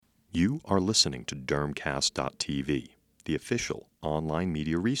You are listening to Dermcast.tv, the official online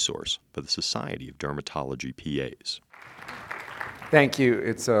media resource for the Society of Dermatology PAs. Thank you.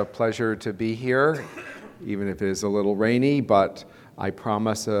 It's a pleasure to be here, even if it is a little rainy, but I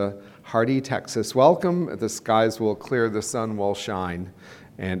promise a hearty Texas welcome. The skies will clear, the sun will shine,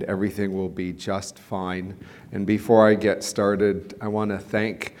 and everything will be just fine. And before I get started, I want to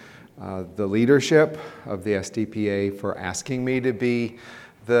thank the leadership of the SDPA for asking me to be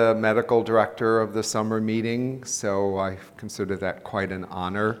the medical director of the summer meeting, so I consider that quite an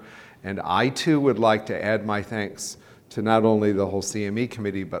honor. And I too would like to add my thanks to not only the whole CME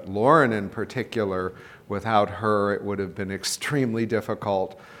committee, but Lauren in particular. Without her, it would have been extremely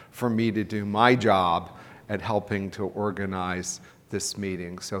difficult for me to do my job at helping to organize this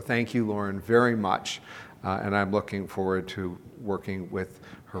meeting. So thank you, Lauren, very much, and I'm looking forward to working with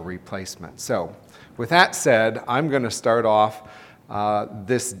her replacement. So with that said, I'm going to start off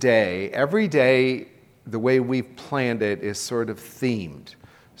this day. Every day, the way we've planned it is sort of themed.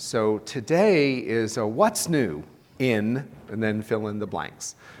 So today is a what's new in, and then fill in the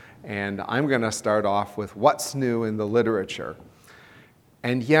blanks. And I'm going to start off with what's new in the literature.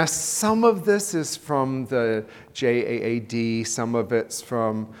 And yes, some of this is from the JAAD, some of it's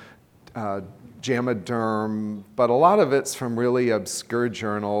from JAMA Derm, but a lot of it's from really obscure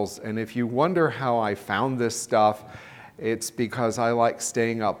journals. And if you wonder how I found this stuff, it's because I like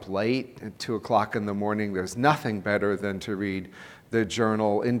staying up late at 2 o'clock in the morning. There's nothing better than to read the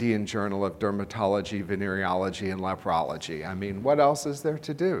journal, Indian Journal of Dermatology, Venereology, and Leprology. I mean, what else is there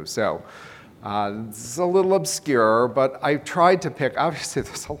to do? So it's a little obscure, but I've tried to pick, obviously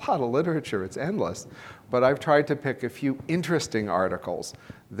there's a lot of literature, it's endless, but I've tried to pick a few interesting articles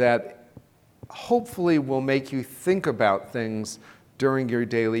that hopefully will make you think about things during your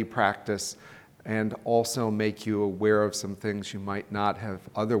daily practice and also make you aware of some things you might not have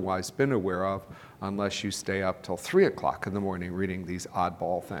otherwise been aware of unless you stay up till 3 o'clock in the morning reading these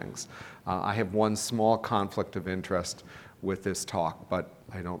oddball things. I have one small conflict of interest with this talk, but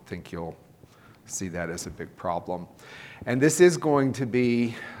I don't think you'll see that as a big problem. And this is going to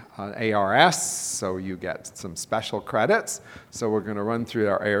be ARS, so you get some special credits. So we're going to run through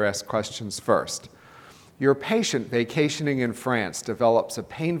our ARS questions first. Your patient vacationing in France develops a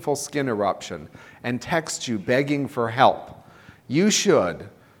painful skin eruption and texts you begging for help. You should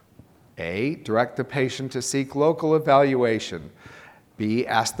A, direct the patient to seek local evaluation. B,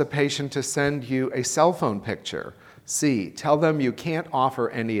 ask the patient to send you a cell phone picture. C, tell them you can't offer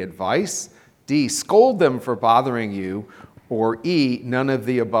any advice. D, scold them for bothering you. Or E, none of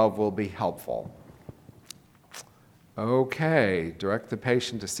the above will be helpful. Okay, direct the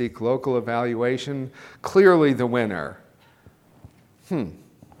patient to seek local evaluation. Clearly the winner.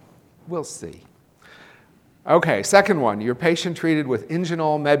 We'll see. Okay, second one. Your patient treated with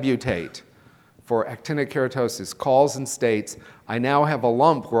ingenol mebutate for actinic keratosis calls and states, I now have a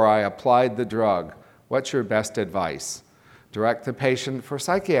lump where I applied the drug. What's your best advice? Direct the patient for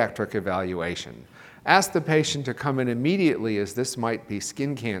psychiatric evaluation. Ask the patient to come in immediately as this might be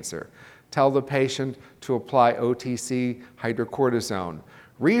skin cancer. Tell the patient to apply OTC hydrocortisone.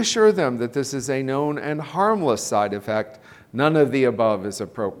 Reassure them that this is a known and harmless side effect. None of the above is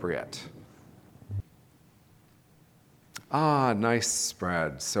appropriate. Nice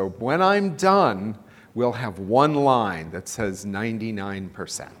spread. So when I'm done, we'll have one line that says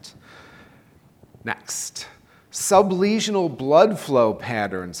 99%. Next. Sublesional blood flow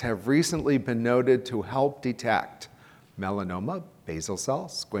patterns have recently been noted to help detect melanoma, basal cell,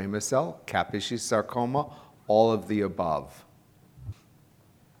 squamous cell, Kaposi sarcoma, all of the above.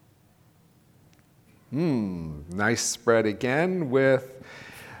 Nice spread again with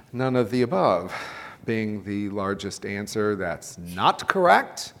none of the above being the largest answer. That's not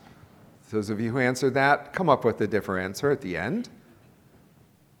correct. Those of you who answered that, come up with a different answer at the end.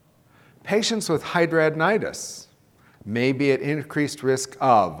 Patients with hidradenitis may be at increased risk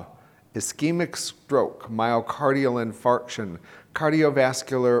of ischemic stroke, myocardial infarction,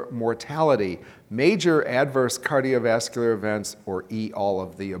 cardiovascular mortality, major adverse cardiovascular events, or E, all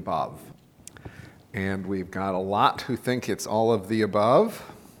of the above. And we've got a lot who think it's all of the above.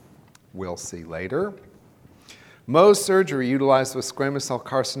 We'll see later. Mohs surgery utilized with squamous cell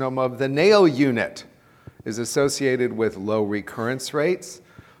carcinoma of the nail unit is associated with low recurrence rates,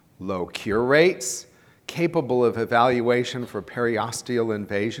 low cure rates, capable of evaluation for periosteal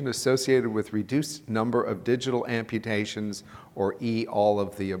invasion, associated with reduced number of digital amputations, or E, all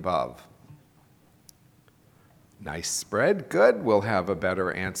of the above. Nice spread, good. We'll have a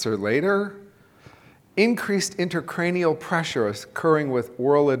better answer later. Increased intracranial pressure occurring with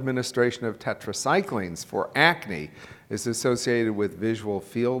oral administration of tetracyclines for acne is associated with visual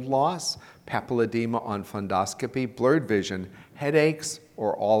field loss, papilledema on fundoscopy, blurred vision, headaches,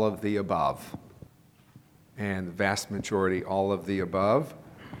 or all of the above. And the vast majority, all of the above.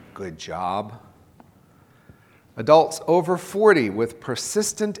 Good job. Adults over 40 with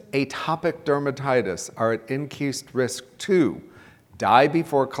persistent atopic dermatitis are at increased risk to die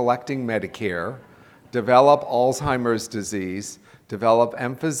before collecting Medicare, develop Alzheimer's disease, develop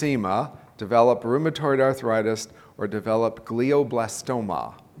emphysema, develop rheumatoid arthritis, or develop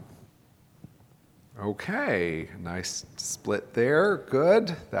glioblastoma. Okay, nice split there.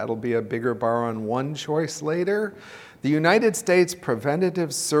 Good. That'll be a bigger bar on one choice later. The United States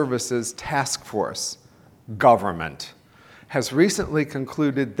Preventative Services Task Force, government, has recently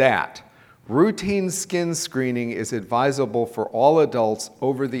concluded that routine skin screening is advisable for all adults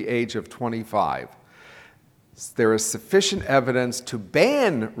over the age of 25. There is sufficient evidence to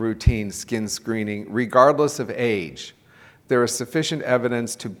ban routine skin screening regardless of age. There is sufficient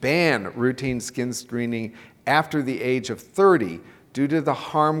evidence to ban routine skin screening after the age of 30 due to the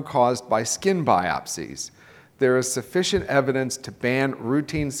harm caused by skin biopsies. There is sufficient evidence to ban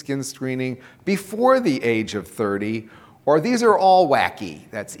routine skin screening before the age of 30, or these are all wacky.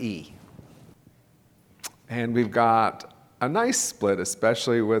 That's E. And we've got a nice split,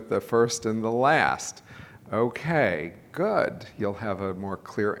 especially with the first and the last. Okay, good. You'll have a more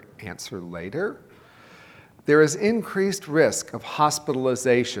clear answer later. There is increased risk of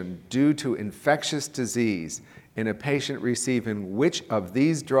hospitalization due to infectious disease in a patient receiving which of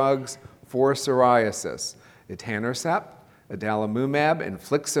these drugs for psoriasis? Etanercept, adalimumab,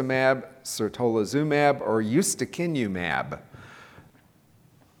 infliximab, certolizumab, or ustekinumab?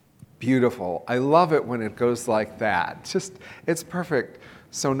 Beautiful. I love it when it goes like that. It's perfect,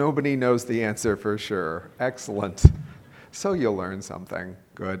 so nobody knows the answer for sure. Excellent. So you'll learn something.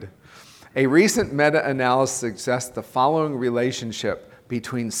 Good. A recent meta-analysis suggests the following relationship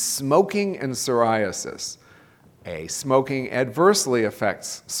between smoking and psoriasis. A, smoking adversely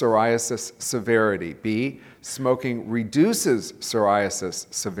affects psoriasis severity. B, smoking reduces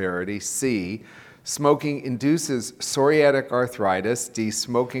psoriasis severity. C, smoking induces psoriatic arthritis. D,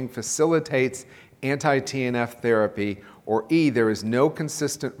 smoking facilitates anti-TNF therapy. Or E, there is no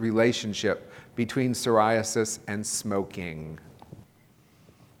consistent relationship between psoriasis and smoking.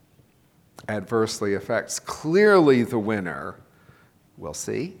 Adversely affects. Clearly the winner. We'll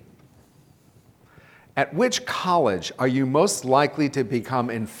see. At which college are you most likely to become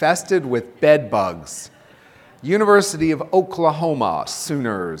infested with bed bugs? University of Oklahoma,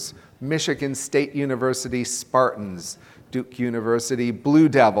 Sooners. Michigan State University, Spartans. Duke University, Blue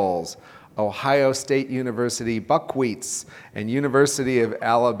Devils. Ohio State University, Buckwheats. And University of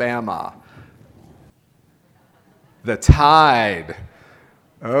Alabama. The Tide.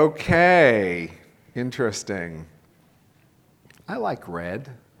 Okay, interesting. I like red.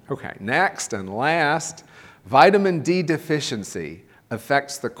 Okay, next and last, vitamin D deficiency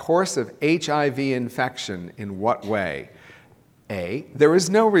affects the course of HIV infection in what way? A, there is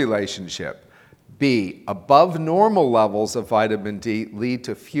no relationship. B, above normal levels of vitamin D lead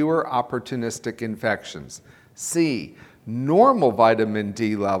to fewer opportunistic infections. C, normal vitamin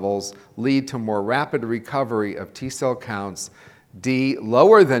D levels lead to more rapid recovery of T cell counts. D,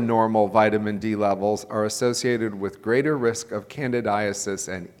 lower than normal vitamin D levels are associated with greater risk of candidiasis.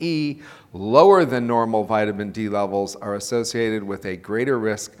 And E, lower than normal vitamin D levels are associated with a greater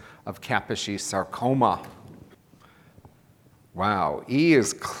risk of Kaposi sarcoma. Wow, E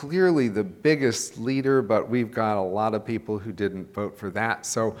is clearly the biggest leader, but we've got a lot of people who didn't vote for that.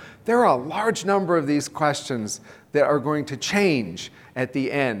 So there are a large number of these questions that are going to change at the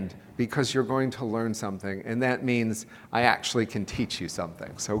end because you're going to learn something, and that means I actually can teach you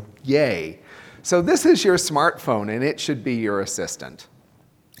something. So yay. So this is your smartphone, and it should be your assistant.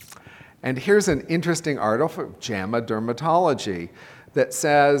 And here's an interesting article from JAMA Dermatology that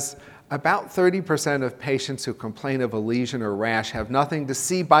says, about 30% of patients who complain of a lesion or rash have nothing to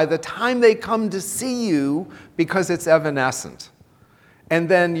see by the time they come to see you because it's evanescent. And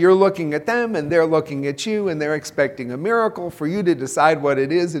then you're looking at them and they're looking at you and they're expecting a miracle for you to decide what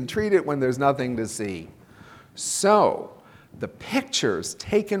it is and treat it when there's nothing to see. So the pictures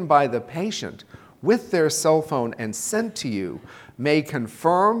taken by the patient with their cell phone and sent to you may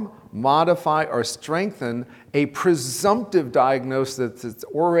confirm, modify, or strengthen a presumptive diagnosis that's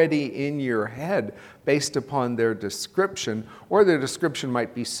already in your head based upon their description, or their description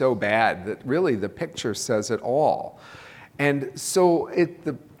might be so bad that really the picture says it all. And so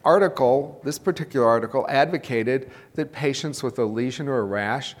this particular article advocated that patients with a lesion or a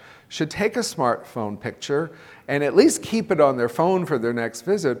rash should take a smartphone picture and at least keep it on their phone for their next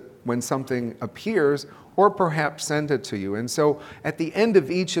visit, when something appears, or perhaps send it to you. And so at the end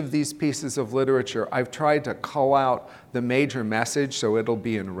of each of these pieces of literature, I've tried to call out the major message so it'll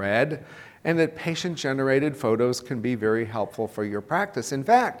be in red, and that patient-generated photos can be very helpful for your practice. In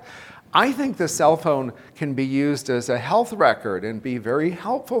fact, I think the cell phone can be used as a health record and be very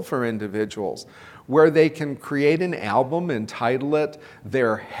helpful for individuals, where they can create an album, entitle it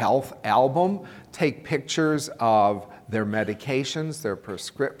their health album, take pictures of their medications, their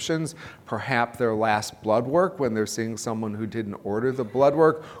prescriptions, perhaps their last blood work when they're seeing someone who didn't order the blood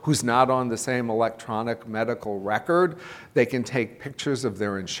work, who's not on the same electronic medical record. They can take pictures of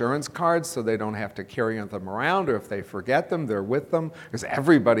their insurance cards so they don't have to carry them around, or if they forget them, they're with them, because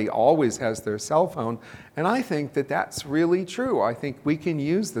everybody always has their cell phone. And I think that that's really true. I think we can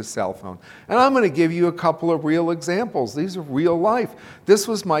use the cell phone. And I'm going to give you a couple of real examples. These are real life. This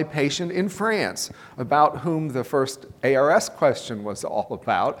was my patient in France, about whom the first ARS question was all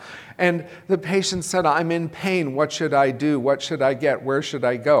about. And the patient said, I'm in pain. What should I do? What should I get? Where should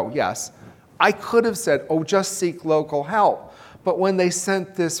I go? Yes. I could have said, oh, just seek local help. But when they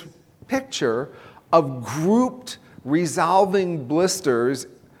sent this picture of grouped resolving blisters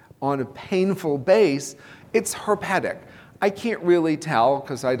on a painful base, it's herpetic. I can't really tell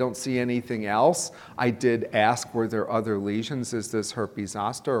because I don't see anything else. I did ask, were there other lesions? Is this herpes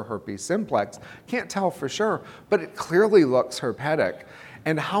zoster or herpes simplex? Can't tell for sure, but it clearly looks herpetic.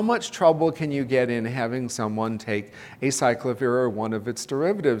 And how much trouble can you get in having someone take acyclovir or one of its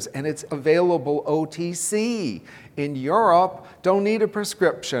derivatives? And it's available OTC. In Europe, don't need a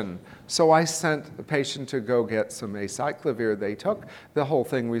prescription. So I sent the patient to go get some acyclovir. They took, the whole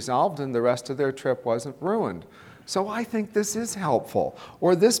thing resolved, and the rest of their trip wasn't ruined. So I think this is helpful.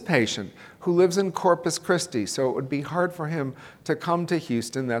 Or this patient who lives in Corpus Christi, so it would be hard for him to come to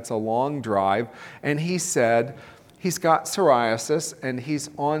Houston. That's a long drive. And he said he's got psoriasis and he's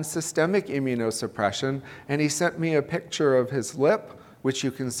on systemic immunosuppression. And he sent me a picture of his lip, which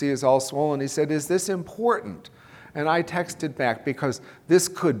you can see is all swollen. He said, is this important? And I texted back, because this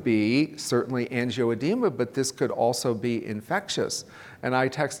could be certainly angioedema, but this could also be infectious. And I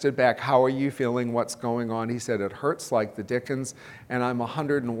texted back, how are you feeling? What's going on? He said, it hurts like the dickens, and I'm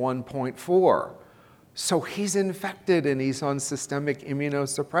 101.4. So he's infected and he's on systemic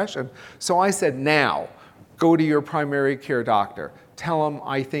immunosuppression. So I said, now, go to your primary care doctor. Tell him,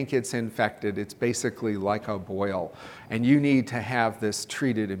 I think it's infected. It's basically like a boil. And you need to have this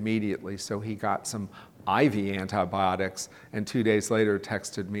treated immediately. So he got some IV antibiotics, and 2 days later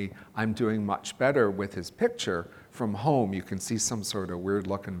texted me, I'm doing much better, with his picture from home. You can see some sort of weird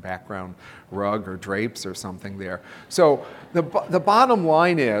looking background rug or drapes or something there. So the bottom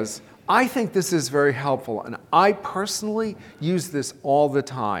line is, I think this is very helpful, and I personally use this all the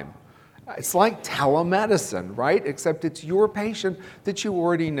time. It's like telemedicine, right? Except it's your patient that you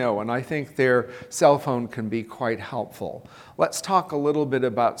already know, and I think their cell phone can be quite helpful. Let's talk a little bit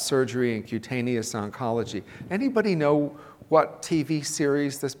about surgery and cutaneous oncology. Anybody know what TV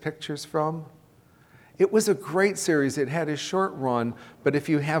series this picture's from? It was a great series. It had a short run, but if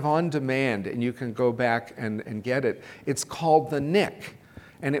you have on demand and you can go back and get it, it's called The Nick.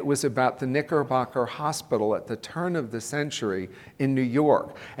 And it was about the Knickerbocker Hospital at the turn of the century in New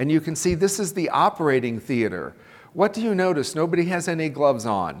York. And you can see this is the operating theater. What do you notice? Nobody has any gloves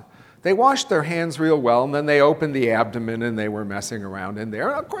on. They washed their hands real well, and then they opened the abdomen and they were messing around in there.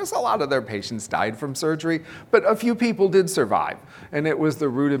 And of course, a lot of their patients died from surgery, but a few people did survive. And it was the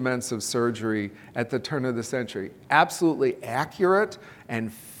rudiments of surgery at the turn of the century. Absolutely accurate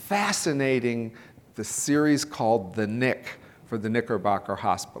and fascinating, the series called The Nick, for the Knickerbocker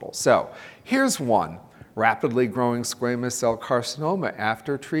Hospital. So here's one, rapidly growing squamous cell carcinoma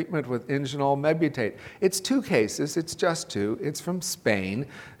after treatment with ingenol mebutate. It's 2 cases, it's just 2. It's from Spain,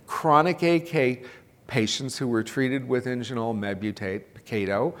 chronic AK patients who were treated with ingenol mebutate,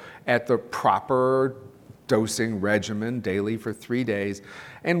 Picato, at the proper dosing regimen daily for 3 days.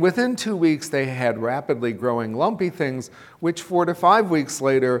 And within 2 weeks, they had rapidly growing lumpy things, which 4 to 5 weeks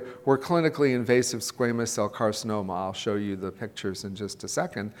later were clinically invasive squamous cell carcinoma. I'll show you the pictures in just a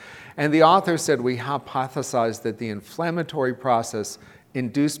second. And the author said, we hypothesized that the inflammatory process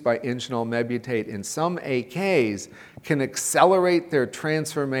induced by ingenol mebutate in some AKs can accelerate their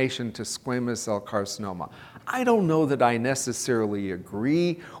transformation to squamous cell carcinoma. I don't know that I necessarily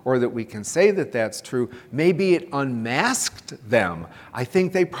agree or that we can say that that's true. Maybe it unmasked them. I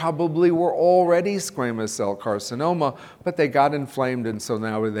think they probably were already squamous cell carcinoma, but they got inflamed, and so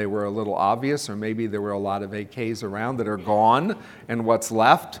now they were a little obvious, or maybe there were a lot of AKs around that are gone, and what's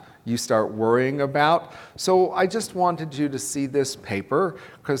left you start worrying about. So I just wanted you to see this paper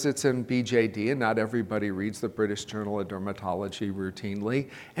because it's in BJD and not everybody reads the British Journal of Dermatology routinely.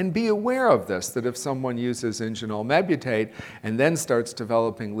 And be aware of this, that if someone uses ingenol mebutate and then starts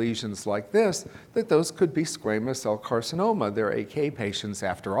developing lesions like this, that those could be squamous cell carcinoma. They're AK patients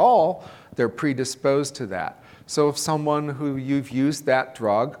after all. They're predisposed to that. So if someone who you've used that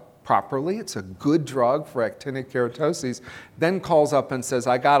drug properly, it's a good drug for actinic keratoses, then calls up and says,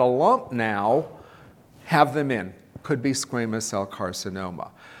 I got a lump now, have them in. Could be squamous cell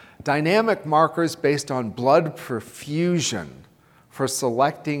carcinoma. Dynamic markers based on blood perfusion for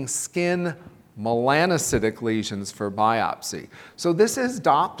selecting skin melanocytic lesions for biopsy. So this is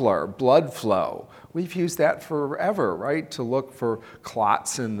Doppler blood flow. We've used that forever, right, to look for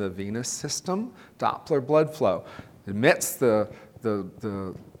clots in the venous system. Doppler blood flow emits the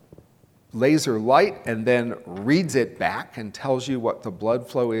laser light and then reads it back and tells you what the blood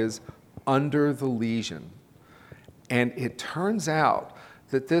flow is under the lesion. And it turns out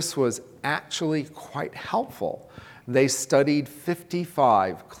that this was actually quite helpful. They studied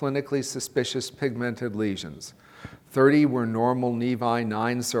 55 clinically suspicious pigmented lesions. 30 were normal nevi,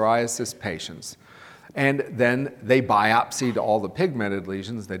 9 psoriasis patients. And then they biopsied all the pigmented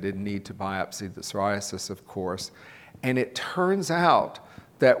lesions. They didn't need to biopsy the psoriasis, of course. And it turns out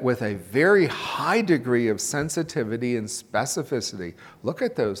that with a very high degree of sensitivity and specificity, look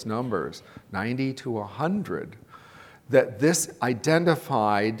at those numbers, 90 to 100, that this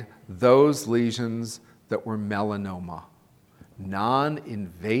identified those lesions that were melanoma.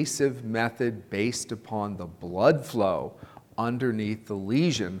 Non-invasive method based upon the blood flow underneath the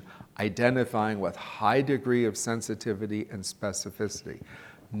lesion, identifying with high degree of sensitivity and specificity.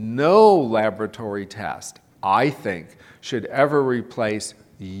 No laboratory test, I think, should ever replace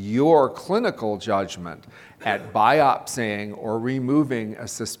your clinical judgment at biopsying or removing a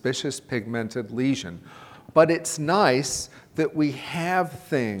suspicious pigmented lesion. But it's nice that we have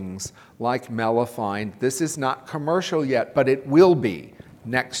things like Melifine. This is not commercial yet, but it will be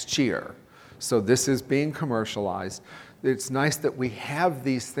next year. So this is being commercialized. It's nice that we have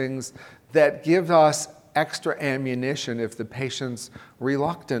these things that give us extra ammunition if the patient's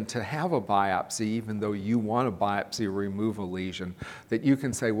reluctant to have a biopsy, even though you want a biopsy or remove a lesion, that you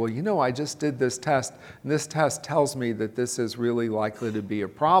can say, well, you know, I just did this test, and this test tells me that this is really likely to be a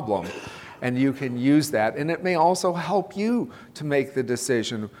problem. And you can use that. And it may also help you to make the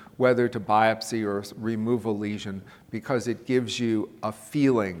decision whether to biopsy or remove a lesion, because it gives you a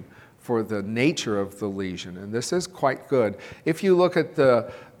feeling for the nature of the lesion. And this is quite good. If you look at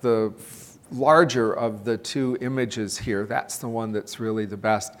the larger of the two images here, that's the one that's really the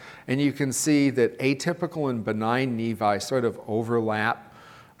best. And you can see that atypical and benign nevi sort of overlap.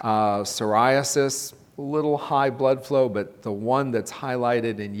 Psoriasis, a little high blood flow, but the one that's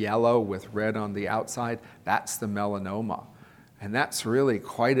highlighted in yellow with red on the outside, that's the melanoma. And that's really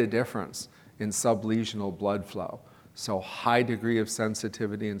quite a difference in sublesional blood flow. So high degree of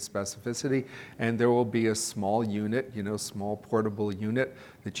sensitivity and specificity, and there will be a small unit, small portable unit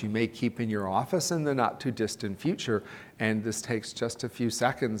that you may keep in your office in the not too distant future, and this takes just a few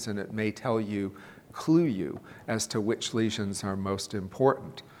seconds and it may clue you as to which lesions are most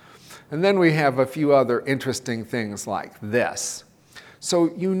important. And then we have a few other interesting things like this. So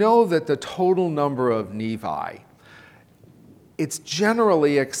you know that the total number of nevi, it's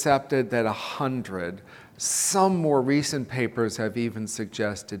generally accepted that 100. Some more recent papers have even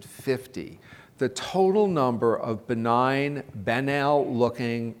suggested 50. The total number of benign,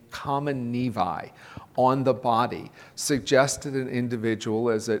 banal-looking common nevi on the body suggested an individual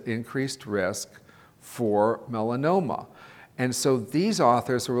is at increased risk for melanoma. And so these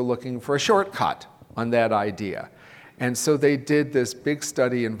authors were looking for a shortcut on that idea. And so they did this big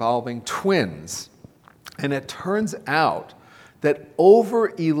study involving twins. And it turns out that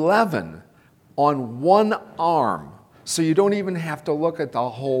over 11 on one arm, so you don't even have to look at the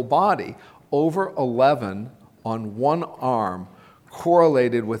whole body, over 11 on one arm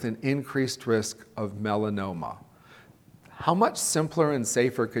correlated with an increased risk of melanoma. How much simpler and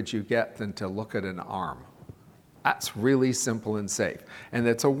safer could you get than to look at an arm? That's really simple and safe. And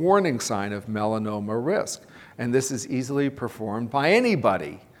it's a warning sign of melanoma risk. And this is easily performed by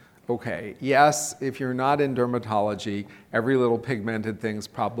anybody. Okay, yes, if you're not in dermatology, every little pigmented thing's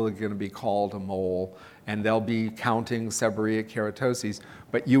probably going to be called a mole, and they'll be counting seborrheic keratoses.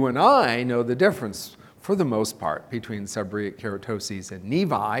 But you and I know the difference, for the most part, between seborrheic keratoses and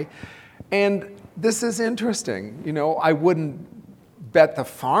nevi. And this is interesting. I wouldn't bet the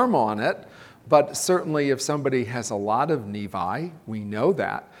farm on it, But certainly if somebody has a lot of nevi, we know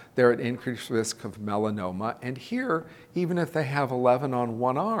that, they're at increased risk of melanoma. And here, even if they have 11 on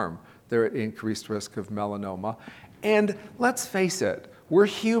one arm, they're at increased risk of melanoma. And let's face it, we're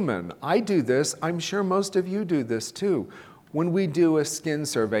human. I do this. I'm sure most of you do this too. When we do a skin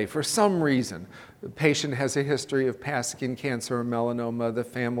survey, for some reason, the patient has a history of past skin cancer or melanoma, the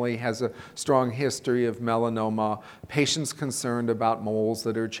family has a strong history of melanoma, patient's concerned about moles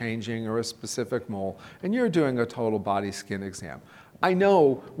that are changing or a specific mole, and you're doing a total body skin exam. I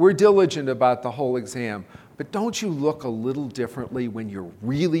know we're diligent about the whole exam, but don't you look a little differently when you're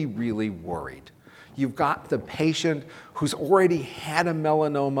really, really worried? You've got the patient who's already had a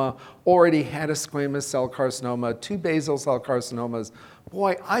melanoma, already had a squamous cell carcinoma, 2 basal cell carcinomas.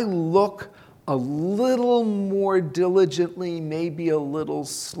 Boy, I look a little more diligently, maybe a little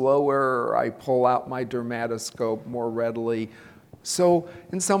slower. I pull out my dermatoscope more readily. So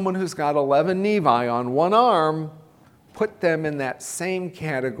in someone who's got 11 nevi on one arm, put them in that same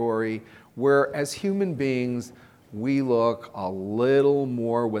category where as human beings, we look a little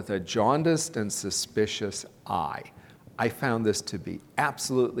more with a jaundiced and suspicious eye. I found this to be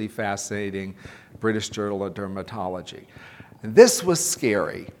absolutely fascinating, British Journal of Dermatology. And this was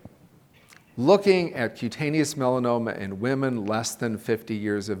scary. Looking at cutaneous melanoma in women less than 50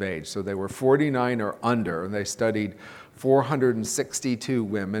 years of age. So they were 49 or under, and they studied 462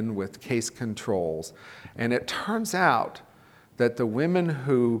 women with case controls. And it turns out that the women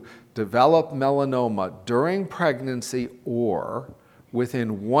who develop melanoma during pregnancy or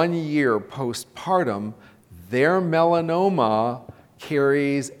within 1 year postpartum, their melanoma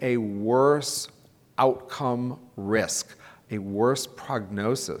carries a worse outcome risk, a worse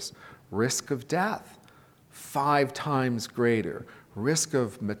prognosis, risk of death 5 times greater, risk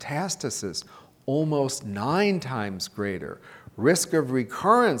of metastasis almost 9 times greater, risk of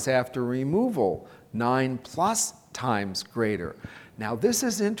recurrence after removal 9+ times greater. Now this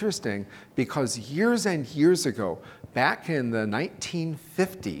is interesting because years and years ago, back in the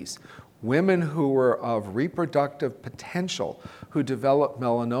 1950s, women who were of reproductive potential who developed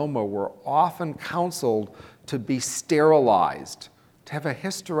melanoma were often counseled to be sterilized, to have a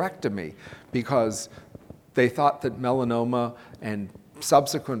hysterectomy, because they thought that melanoma and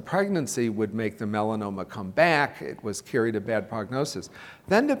subsequent pregnancy would make the melanoma come back. It was carried a bad prognosis.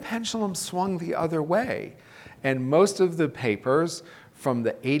 Then the pendulum swung the other way. And most of the papers from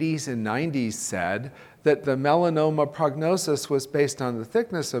the 80s and 90s said that the melanoma prognosis was based on the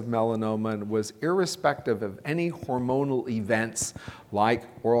thickness of melanoma and was irrespective of any hormonal events like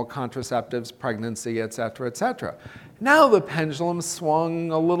oral contraceptives, pregnancy, et cetera, et cetera. Now the pendulum swung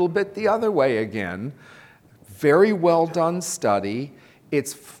a little bit the other way again. Very well done study.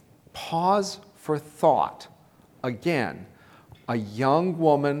 It's pause for thought. Again, a young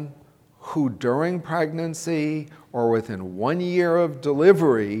woman who during pregnancy or within 1 year of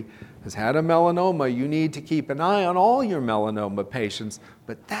delivery has had a melanoma, you need to keep an eye on all your melanoma patients,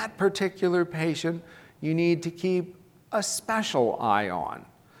 but that particular patient you need to keep a special eye on.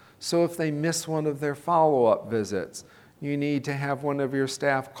 So if they miss one of their follow-up visits, you need to have one of your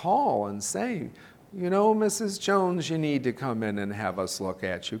staff call and say, you know, Mrs. Jones, you need to come in and have us look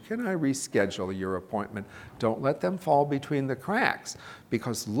at you. Can I reschedule your appointment? Don't let them fall between the cracks,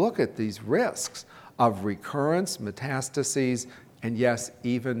 because look at these risks of recurrence, metastases, and yes,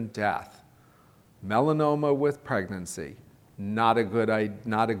 even death. Melanoma with pregnancy, not a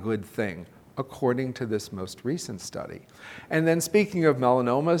good thing, according to this most recent study. And then speaking of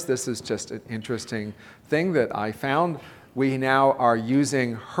melanomas, this is just an interesting thing that I found. We now are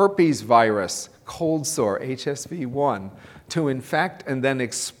using herpes virus, cold sore, HSV1, to infect and then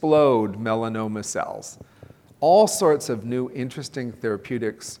explode melanoma cells. All sorts of new interesting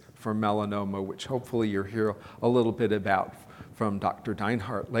therapeutics for melanoma, which hopefully you'll hear a little bit about from Dr.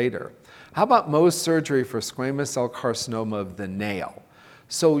 Deinhardt later. How about Mohs surgery for squamous cell carcinoma of the nail?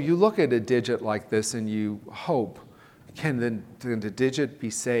 So you look at a digit like this and you hope, can the digit be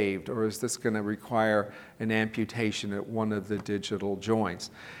saved, or is this going to require an amputation at one of the digital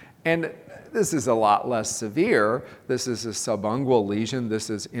joints? And this is a lot less severe. This is a subungual lesion. This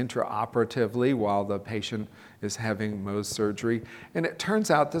is intraoperatively while the patient is having Mohs surgery. And it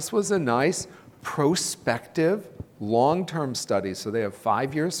turns out this was a nice prospective long-term study. So they have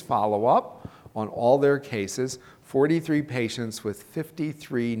 5 years follow-up on all their cases, 43 patients with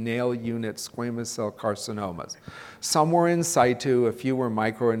 53 nail unit squamous cell carcinomas. Some were in situ, a few were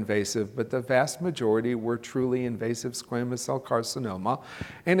microinvasive, but the vast majority were truly invasive squamous cell carcinoma.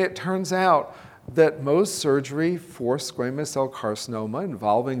 And it turns out that Mohs surgery for squamous cell carcinoma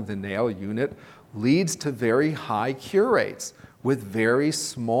involving the nail unit leads to very high cure rates. with very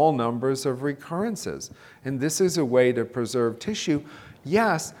small numbers of recurrences. And this is a way to preserve tissue,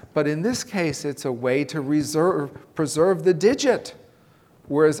 yes, but in this case, it's a way to preserve the digit,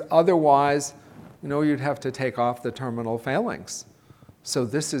 whereas otherwise, you'd have to take off the terminal phalanx. So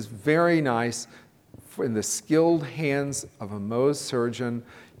this is very nice. In the skilled hands of a Mohs surgeon,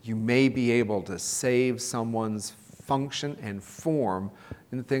 you may be able to save someone's function and form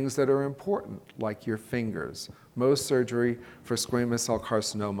in things that are important, like your fingers. Mohs surgery for squamous cell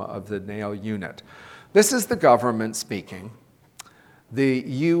carcinoma of the nail unit. This is the government speaking. The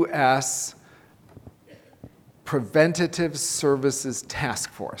U.S. Preventative Services Task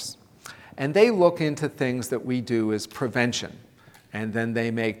Force. And they look into things that we do as prevention. And then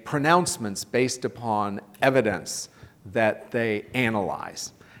they make pronouncements based upon evidence that they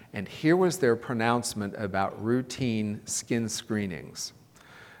analyze. And here was their pronouncement about routine skin screenings.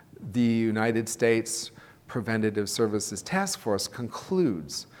 The United States Preventative Services Task Force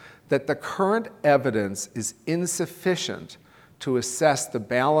concludes that the current evidence is insufficient to assess the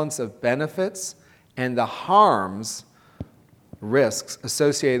balance of benefits and the harms, risks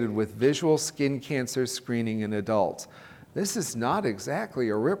associated with visual skin cancer screening in adults. This is not exactly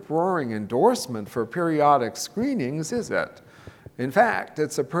a rip-roaring endorsement for periodic screenings, is it? In fact,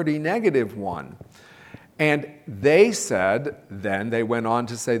 it's a pretty negative one. And they said, then they went on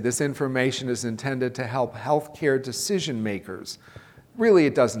to say, this information is intended to help healthcare decision makers. Really,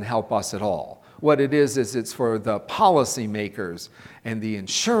 it doesn't help us at all. What it is it's for the policymakers and the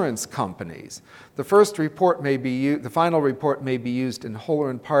insurance companies. The final report may be used in whole or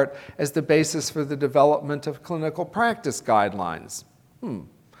in part as the basis for the development of clinical practice guidelines.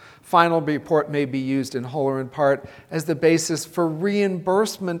 Final report may be used in whole or in part as the basis for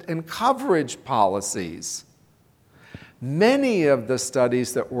reimbursement and coverage policies. Many of the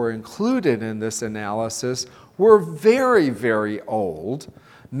studies that were included in this analysis were very, very old.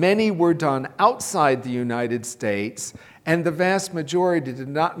 Many were done outside the United States, and the vast majority did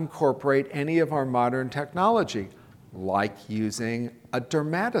not incorporate any of our modern technology, like using a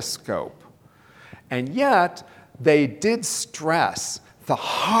dermatoscope. And yet, they did stress the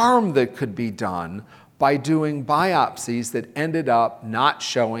harm that could be done by doing biopsies that ended up not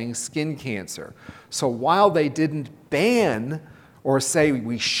showing skin cancer. So while they didn't ban or say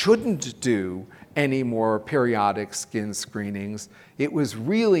we shouldn't do any more periodic skin screenings, it was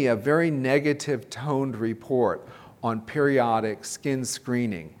really a very negative toned report on periodic skin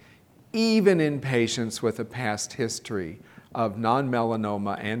screening, even in patients with a past history of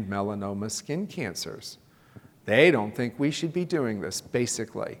non-melanoma and melanoma skin cancers. They don't think we should be doing this,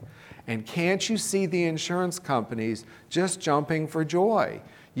 basically. And can't you see the insurance companies just jumping for joy,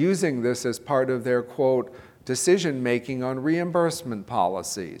 using this as part of their, quote, decision-making on reimbursement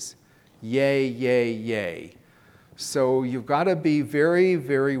policies? Yay, yay, yay. So you've got to be very,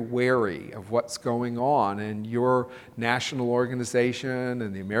 very wary of what's going on in your national organization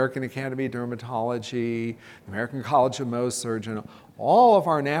and the American Academy of Dermatology, the American College of Mohs Surgeons. All of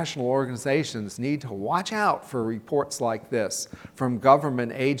our national organizations need to watch out for reports like this from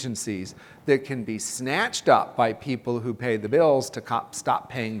government agencies that can be snatched up by people who pay the bills to stop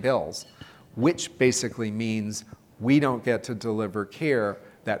paying bills, which basically means we don't get to deliver care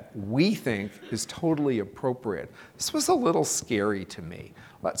that we think is totally appropriate. This was a little scary to me.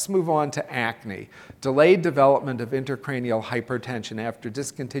 Let's move on to acne. Delayed development of intracranial hypertension after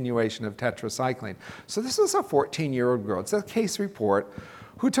discontinuation of tetracycline. So this was a 14-year-old girl. It's a case report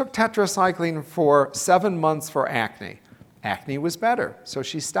who took tetracycline for 7 months for acne. Acne was better, so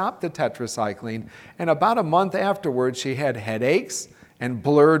she stopped the tetracycline, and about a month afterwards, she had headaches and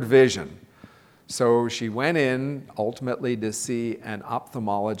blurred vision. So she went in ultimately to see an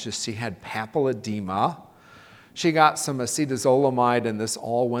ophthalmologist. She had papilledema. She got some acetazolamide, and this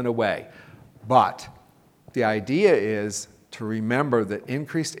all went away. But the idea is to remember that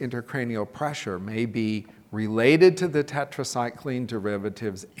increased intracranial pressure may be related to the tetracycline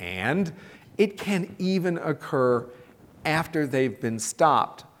derivatives, and it can even occur after they've been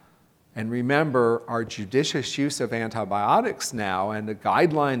stopped. And remember our judicious use of antibiotics now and the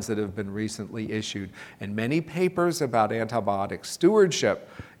guidelines that have been recently issued and many papers about antibiotic stewardship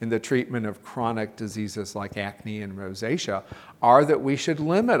in the treatment of chronic diseases like acne and rosacea are that we should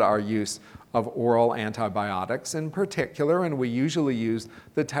limit our use of oral antibiotics in particular, and we usually use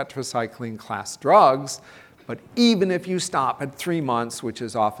the tetracycline class drugs. But even if you stop at 3 months, which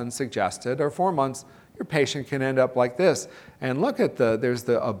is often suggested, or 4 months, your patient can end up like this. And look at there's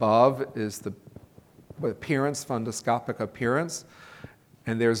the above is the appearance, fundoscopic appearance,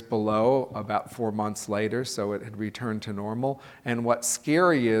 and there's below about 4 months later, so it had returned to normal. And what's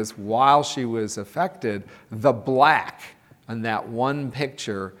scary is while she was affected, the black and that one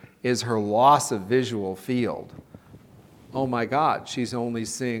picture is her loss of visual field. Oh my God, she's only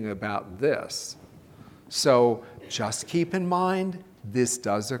seeing about this. So just keep in mind, this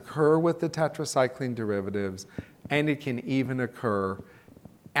does occur with the tetracycline derivatives, and it can even occur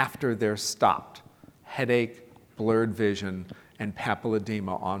after they're stopped. Headache, blurred vision, and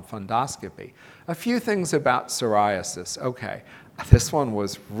papilledema on fundoscopy. A few things about psoriasis. Okay, this one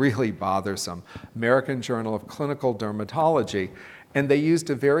was really bothersome. American Journal of Clinical Dermatology, and they used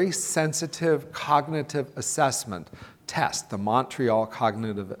a very sensitive cognitive assessment test, the Montreal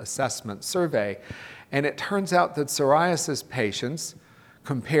Cognitive Assessment Survey, and it turns out that psoriasis patients,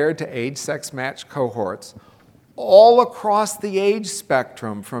 compared to age-sex matched cohorts, all across the age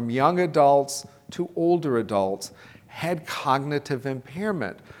spectrum, from young adults to older adults, had cognitive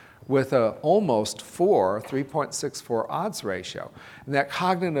impairment with a almost 3.64 odds ratio. And that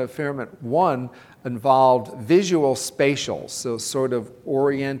cognitive impairment, one, involved visual spatial, so sort of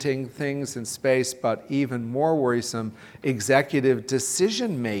orienting things in space, but even more worrisome, executive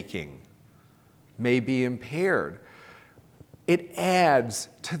decision-making may be impaired. It adds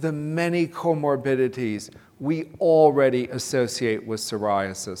to the many comorbidities we already associate with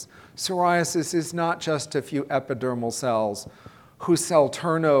psoriasis. Psoriasis is not just a few epidermal cells whose cell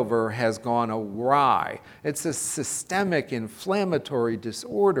turnover has gone awry. It's a systemic inflammatory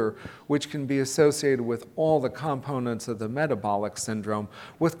disorder which can be associated with all the components of the metabolic syndrome,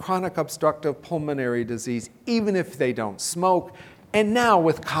 with chronic obstructive pulmonary disease, even if they don't smoke, and now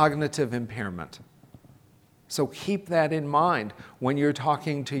with cognitive impairment. So keep that in mind when you're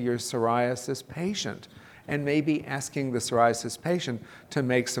talking to your psoriasis patient, and maybe asking the psoriasis patient to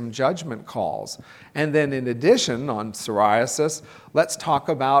make some judgment calls. And then in addition, on psoriasis, let's talk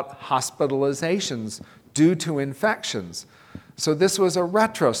about hospitalizations due to infections. So this was a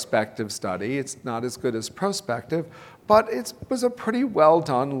retrospective study. It's not as good as prospective, but it was a pretty well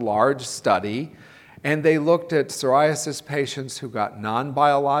done large study. And they looked at psoriasis patients who got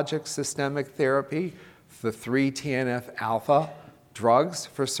non-biologic systemic therapy, the 3 TNF-alpha drugs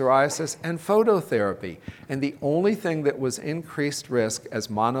for psoriasis, and phototherapy. And the only thing that was increased risk as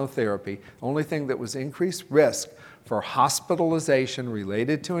monotherapy, only thing that was increased risk for hospitalization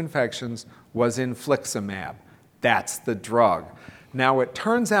related to infections was infliximab. That's the drug. Now it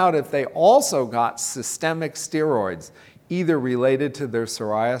turns out if they also got systemic steroids, either related to their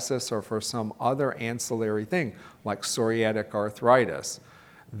psoriasis or for some other ancillary thing, like psoriatic arthritis,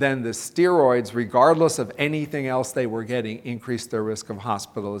 then the steroids, regardless of anything else they were getting, increased their risk of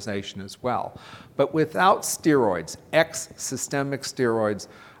hospitalization as well. But without steroids, systemic steroids,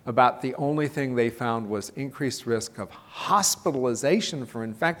 about the only thing they found was increased risk of hospitalization for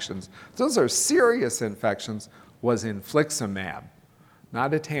infections. Those are serious infections, was infliximab,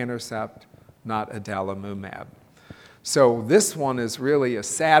 not etanercept, not adalimumab. So this one is really a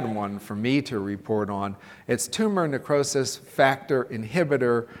sad one for me to report on. It's tumor necrosis factor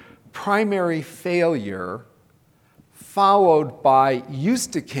inhibitor primary failure followed by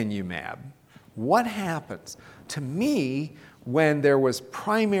ustekinumab. What happens? To me, when there was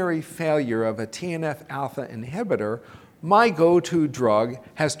primary failure of a TNF-alpha inhibitor, my go-to drug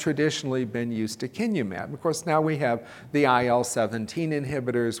has traditionally been ustekinumab. Of course, now we have the IL-17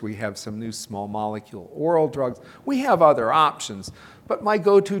 inhibitors, we have some new small molecule oral drugs, we have other options, but my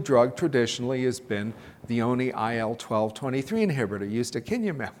go-to drug traditionally has been the only IL-12/23 inhibitor,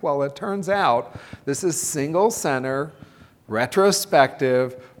 ustekinumab. Well, it turns out this is single center,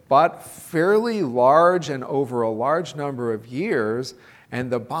 retrospective, but fairly large and over a large number of years. And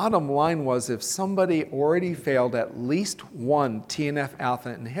the bottom line was if somebody already failed at least one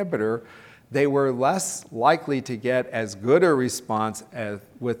TNF-alpha inhibitor, they were less likely to get as good a response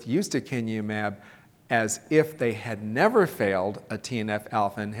with ustekinumab as if they had never failed a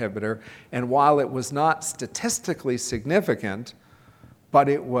TNF-alpha inhibitor. And while it was not statistically significant, but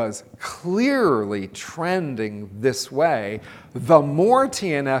it was clearly trending this way. The more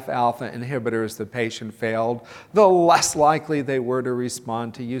TNF-alpha inhibitors the patient failed, the less likely they were to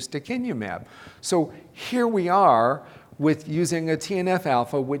respond to ustekinumab. So here we are with using a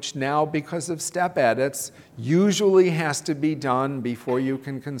TNF-alpha, which now, because of step edits, usually has to be done before you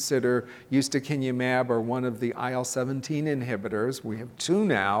can consider ustekinumab or one of the IL-17 inhibitors. We have 2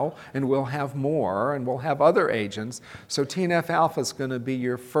 now, and we'll have more, and we'll have other agents. So TNF-alpha is going to be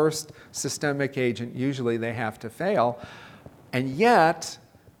your first systemic agent. Usually they have to fail. And yet,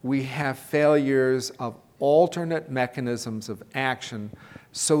 we have failures of alternate mechanisms of action.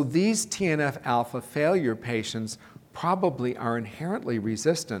 So these TNF-alpha failure patients probably are inherently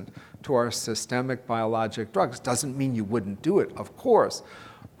resistant to our systemic biologic drugs. Doesn't mean you wouldn't do it, of course,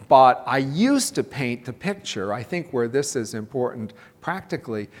 But I used to paint the picture, I think where this is important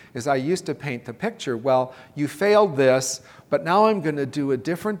practically, is I used to paint the picture, well, you failed this, but now I'm going to do a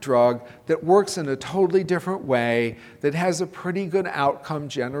different drug that works in a totally different way, that has a pretty good outcome,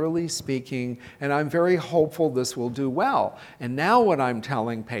 generally speaking, and I'm very hopeful this will do well. And now what I'm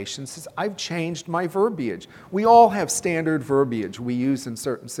telling patients is I've changed my verbiage. We all have standard verbiage we use in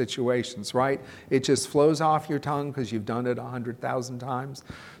certain situations, right? It just flows off your tongue because you've done it 100,000 times.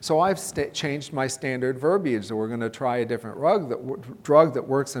 So I've changed my standard verbiage, so we're going to try a different drug that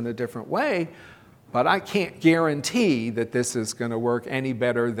works in a different way. But I can't guarantee that this is going to work any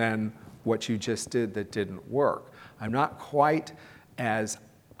better than what you just did that didn't work. I'm not quite as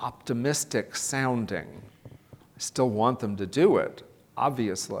optimistic sounding. I still want them to do it,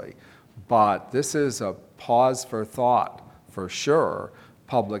 obviously. But this is a pause for thought, for sure,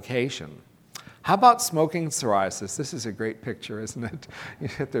 publication. How about smoking psoriasis? This is a great picture, isn't it? You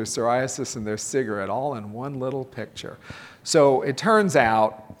get their psoriasis and their cigarette all in one little picture. So it turns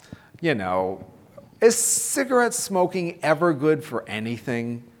out, is cigarette smoking ever good for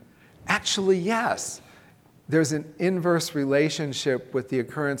anything? Actually, yes. There's an inverse relationship with the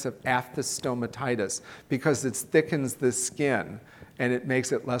occurrence of aphthous stomatitis because it thickens the skin and it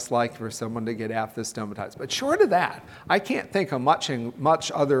makes it less likely for someone to get aphthous stomatitis. But short of that, I can't think of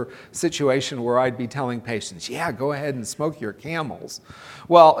much other situation where I'd be telling patients, yeah, go ahead and smoke your Camels.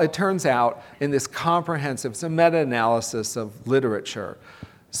 Well, it turns out in this comprehensive, it's a meta-analysis of literature,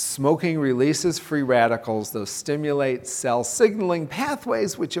 smoking releases free radicals, those stimulate cell signaling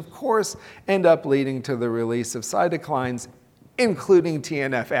pathways, which of course end up leading to the release of cytokines, including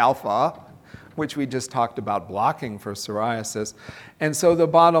TNF-alpha, which we just talked about blocking for psoriasis. And so the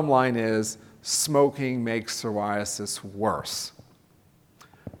bottom line is smoking makes psoriasis worse.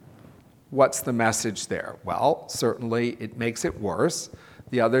 What's the message there? Well, certainly it makes it worse.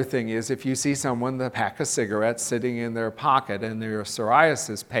 The other thing is if you see someone with a pack of cigarettes sitting in their pocket and they're a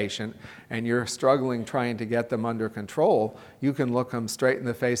psoriasis patient and you're struggling trying to get them under control, you can look them straight in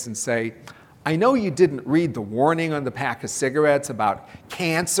the face and say, I know you didn't read the warning on the pack of cigarettes about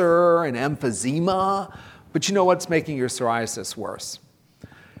cancer and emphysema, but you know what's making your psoriasis worse?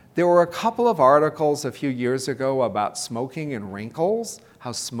 There were a couple of articles a few years ago about smoking and wrinkles,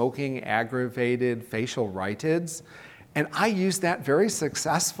 how smoking aggravated facial rhytids. And I used that very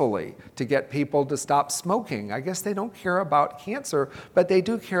successfully to get people to stop smoking. I guess they don't care about cancer, but they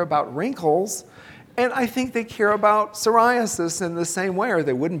do care about wrinkles. And I think they care about psoriasis in the same way, or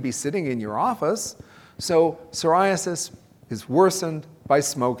they wouldn't be sitting in your office. So psoriasis is worsened by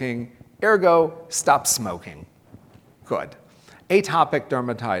smoking, ergo, stop smoking. Good. Atopic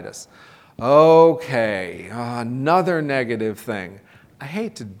dermatitis. Okay, another negative thing. I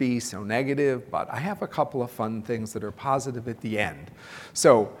hate to be so negative, but I have a couple of fun things that are positive at the end.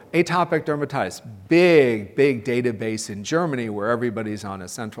 So atopic dermatitis, big database in Germany where everybody's on a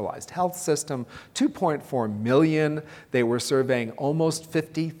centralized health system, 2.4 million. They were surveying almost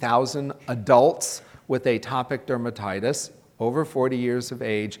 50,000 adults with atopic dermatitis over 40 years of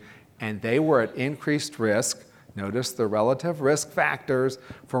age, and they were at increased risk. Notice the relative risk factors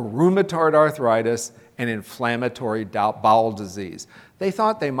for rheumatoid arthritis and inflammatory bowel disease. They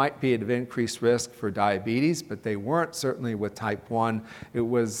thought they might be at increased risk for diabetes, but they weren't, certainly with type 1. It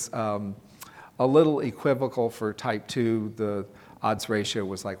was a little equivocal for type 2. The odds ratio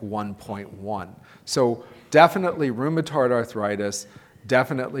was like 1.1. So definitely rheumatoid arthritis,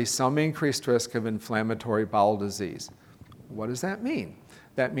 definitely some increased risk of inflammatory bowel disease. What does that mean?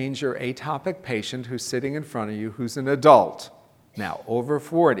 That means your atopic patient who's sitting in front of you, who's an adult, now over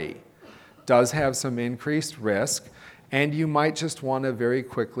 40, does have some increased risk, and you might just want to very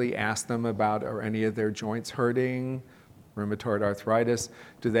quickly ask them about, are any of their joints hurting, rheumatoid arthritis,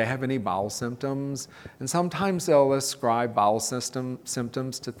 do they have any bowel symptoms? And sometimes they'll ascribe bowel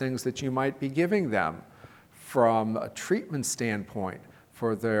symptoms to things that you might be giving them from a treatment standpoint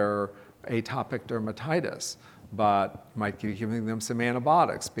for their atopic dermatitis, but might be giving them some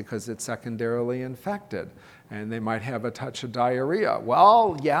antibiotics because it's secondarily infected. And they might have a touch of diarrhea.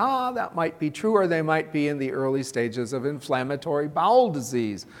 Well, yeah, that might be true, or they might be in the early stages of inflammatory bowel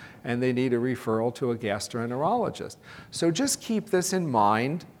disease, and they need a referral to a gastroenterologist. So just keep this in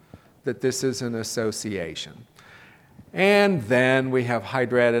mind, that this is an association. And then we have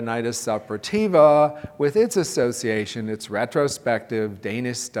hidradenitis suppurativa with its association, its retrospective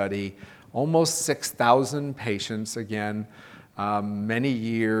Danish study, almost 6,000 patients, again, many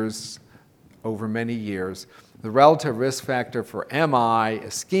years. Over many years. The relative risk factor for MI,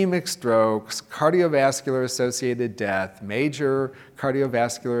 ischemic strokes, cardiovascular associated death, major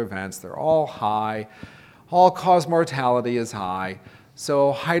cardiovascular events, they're all high. All-cause mortality is high.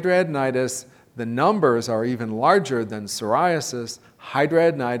 So hidradenitis, the numbers are even larger than psoriasis.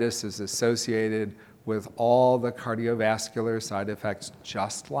 Hidradenitis is associated with all the cardiovascular side effects,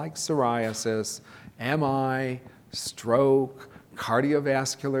 just like psoriasis, MI, stroke,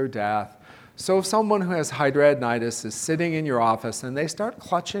 cardiovascular death. So if someone who has hidradenitis is sitting in your office and they start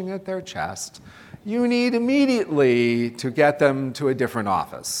clutching at their chest, you need immediately to get them to a different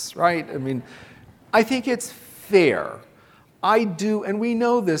office, right? I mean, I think it's fair. I do, and we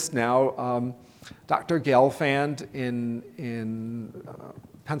know this now. Dr. Gelfand in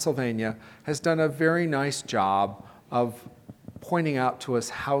Pennsylvania has done a very nice job of pointing out to us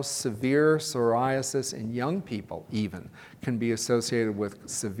how severe psoriasis in young people even can be associated with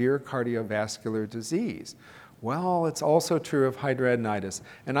severe cardiovascular disease. Well, it's also true of hidradenitis,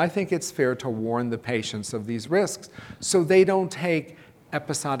 and I think it's fair to warn the patients of these risks so they don't take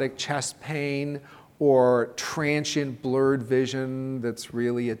episodic chest pain or transient blurred vision that's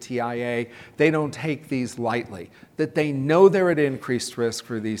really a TIA. They don't take these lightly, that they know they're at increased risk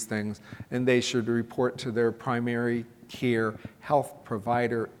for these things, and they should report to their primary care health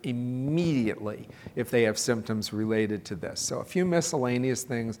provider immediately if they have symptoms related to this. So a few miscellaneous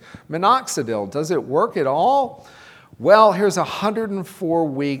things. Minoxidil, does it work at all? Well, here's a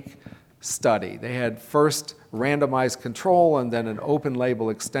 104-week study. They had first randomized control and then an open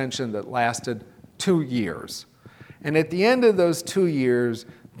label extension that lasted 2 years. And at the end of those 2 years,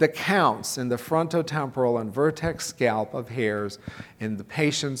 the counts in the frontotemporal and vertex scalp of hairs in the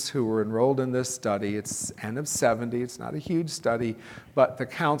patients who were enrolled in this study, it's N of 70, it's not a huge study, but the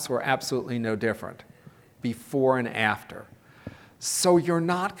counts were absolutely no different before and after. So you're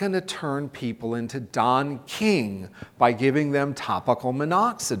not going to turn people into Don King by giving them topical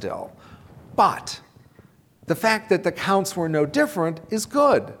minoxidil. But the fact that the counts were no different is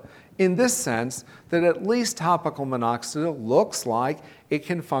good, in this sense that at least topical minoxidil looks like it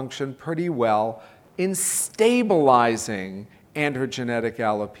can function pretty well in stabilizing androgenetic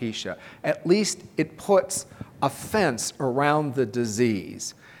alopecia. At least it puts a fence around the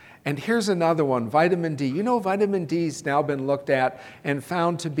disease. And here's another one, vitamin D. You know, vitamin D's now been looked at and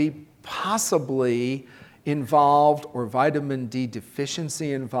found to be possibly involved, or vitamin D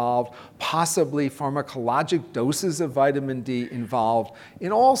deficiency involved, possibly pharmacologic doses of vitamin D involved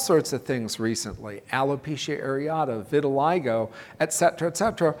in all sorts of things recently, alopecia areata, vitiligo, et cetera, et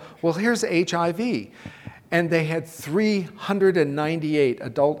cetera. Well, here's HIV. And they had 398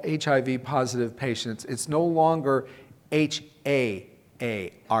 adult HIV positive patients. It's no longer HAART,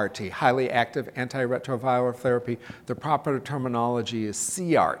 highly active antiretroviral therapy. The proper terminology is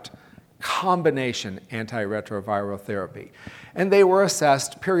CART, combination antiretroviral therapy. And they were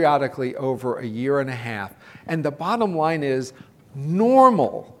assessed periodically over a year and a half. And the bottom line is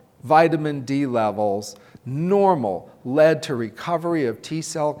normal vitamin D levels, normal, led to recovery of T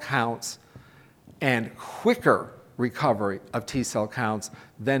cell counts and quicker recovery of T cell counts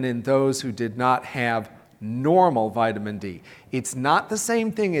than in those who did not have normal vitamin D. It's not the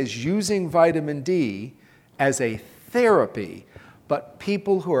same thing as using vitamin D as a therapy, but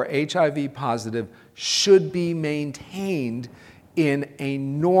people who are HIV positive should be maintained in a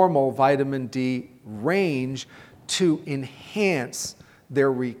normal vitamin D range to enhance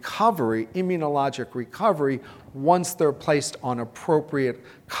their recovery, immunologic recovery, once they're placed on appropriate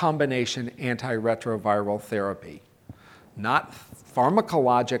combination antiretroviral therapy. Not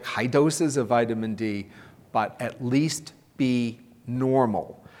pharmacologic high doses of vitamin D, but at least be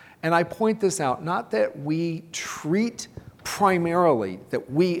normal. And I point this out, not that we treat primarily, that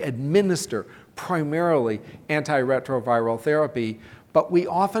we administer primarily antiretroviral therapy, but we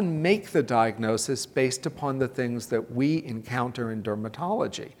often make the diagnosis based upon the things that we encounter in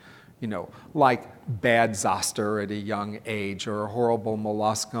dermatology, you know, like bad zoster at a young age, or a horrible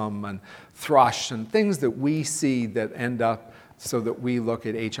molluscum and thrush, and things that we see that end up so that we look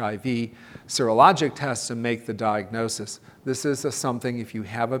at HIV serologic tests and make the diagnosis. This is something, if you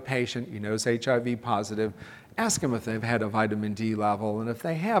have a patient you know is HIV positive, ask them if they've had a vitamin D level, and if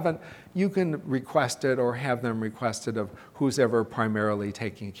they haven't, you can request it or have them request it of who's ever primarily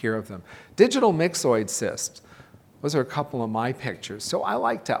taking care of them. Digital myxoid cysts, those are a couple of my pictures. So I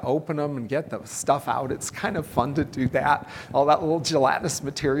like to open them and get the stuff out. It's kind of fun to do that, all that little gelatinous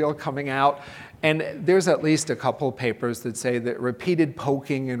material coming out. And there's at least a couple papers that say that repeated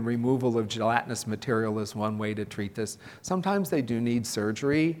poking and removal of gelatinous material is one way to treat this. Sometimes they do need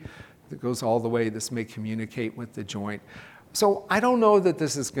surgery. That goes all the way, this may communicate with the joint. So I don't know that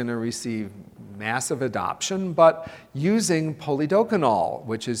this is going to receive massive adoption, but using polidocanol,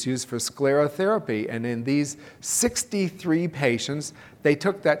 which is used for sclerotherapy, and in these 63 patients, they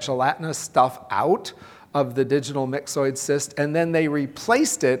took that gelatinous stuff out of the digital myxoid cyst, and then they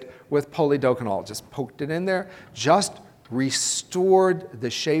replaced it with polidocanol. Just poked it in there, just restored the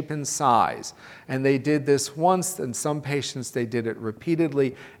shape and size. And they did this once, in some patients they did it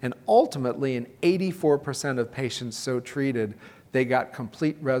repeatedly, and ultimately in 84% of patients so treated, they got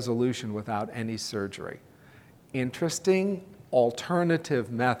complete resolution without any surgery. Interesting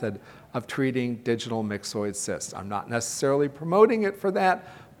alternative method of treating digital myxoid cysts. I'm not necessarily promoting it for that,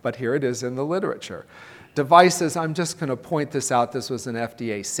 but here it is in the literature. Devices, I'm just going to point this out. This was an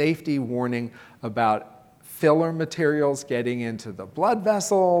FDA safety warning about filler materials getting into the blood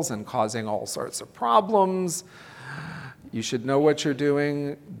vessels and causing all sorts of problems. You should know what you're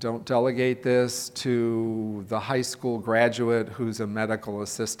doing. Don't delegate this to the high school graduate who's a medical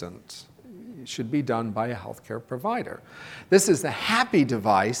assistant. It should be done by a healthcare provider. This is the happy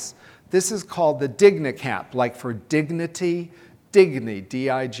device. This is called the DigniCap, like for dignity, Digni,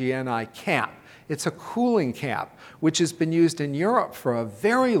 D-I-G-N-I, cap. It's a cooling cap, which has been used in Europe for a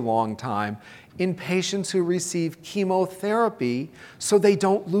very long time in patients who receive chemotherapy so they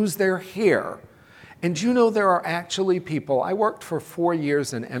don't lose their hair. And you know, there are actually people, I worked for 4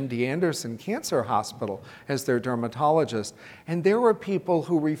 years in MD Anderson Cancer Hospital as their dermatologist, and there were people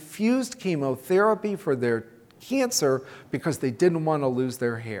who refused chemotherapy for their cancer because they didn't want to lose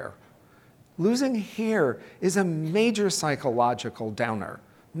their hair. Losing hair is a major psychological downer,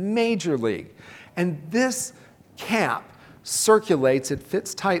 major league. And this cap circulates, it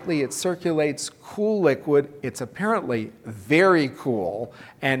fits tightly, it circulates cool liquid. It's apparently very cool,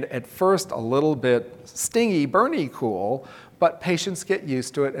 and at first a little bit stingy, burny cool, but patients get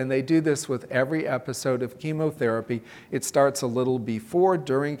used to it, and they do this with every episode of chemotherapy. It starts a little before,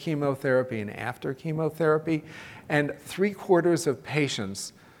 during chemotherapy, and after chemotherapy, and 3/4 of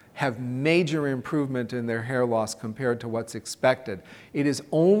patients have major improvement in their hair loss compared to what's expected. It is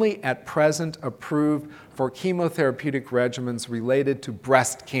only at present approved for chemotherapeutic regimens related to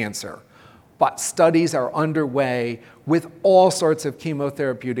breast cancer. But studies are underway with all sorts of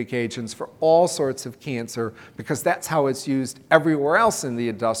chemotherapeutic agents for all sorts of cancer, because that's how it's used everywhere else in the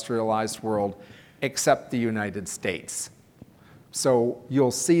industrialized world except the United States. So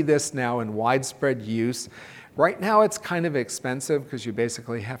you'll see this now in widespread use. Right now it's kind of expensive because you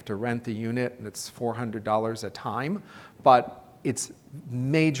basically have to rent the unit, and it's $400 a time, but it's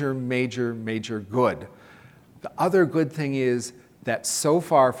major, major, major good. The other good thing is that so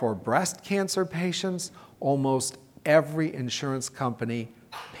far for breast cancer patients, almost every insurance company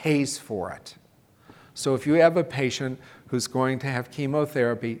pays for it. So if you have a patient who's going to have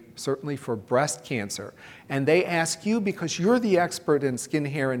chemotherapy, certainly for breast cancer, and they ask you, because you're the expert in skin,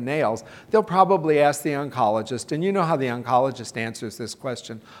 hair, and nails, they'll probably ask the oncologist, and you know how the oncologist answers this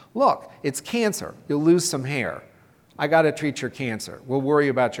question. Look, it's cancer. You'll lose some hair. I got to treat your cancer. We'll worry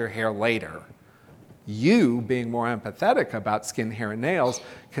about your hair later. You, being more empathetic about skin, hair, and nails,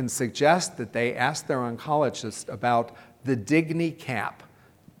 can suggest that they ask their oncologist about the DigniCap,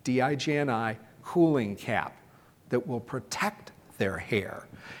 D-I-G-N-I, cooling cap that will protect their hair.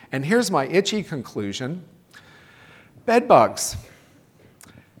 And here's my itchy conclusion. Bed bugs.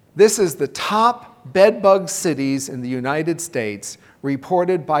 This is the top bed bug cities in the United States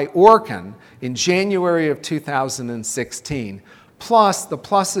reported by Orkin in January of 2016. Plus, the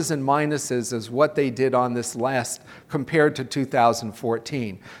pluses and minuses is what they did on this last compared to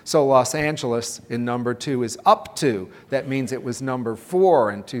 2014. So Los Angeles in number 2 is up 2. That means it was number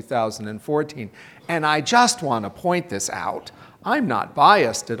 4 in 2014. And I just want to point this out. I'm not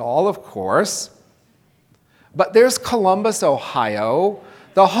biased at all, of course. But there's Columbus, Ohio,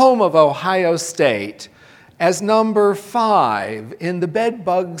 the home of Ohio State, as number 5 in the bed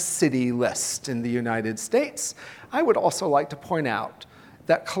bug city list in the United States. I would also like to point out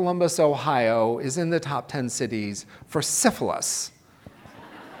that Columbus, Ohio is in the top 10 cities for syphilis.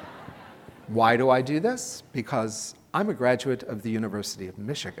 Why do I do this? Because I'm a graduate of the University of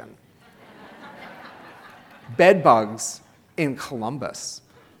Michigan. Bed bugs in Columbus.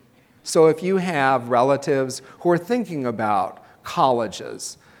 So if you have relatives who are thinking about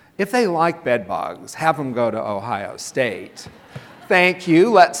colleges, if they like bed bugs, have them go to Ohio State. Thank you.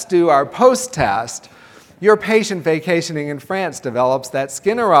 Let's do our post-test. Your patient vacationing in France develops that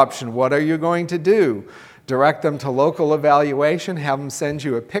skin eruption. What are you going to do? Direct them to local evaluation, have them send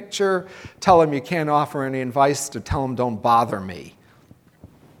you a picture, tell them you can't offer any advice, to tell them don't bother me.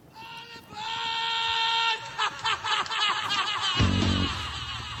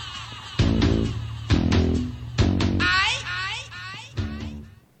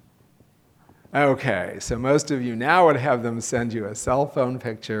 Okay, so most of you now would have them send you a cell phone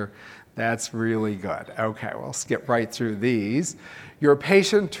picture. That's really good. Okay, we'll skip right through these. Your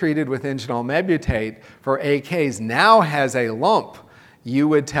patient treated with inguinal mebutate for AKs now has a lump. You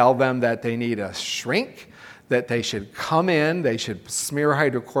would tell them that they need a shrink, that they should come in, they should smear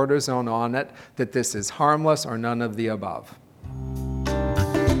hydrocortisone on it, that this is harmless, or none of the above.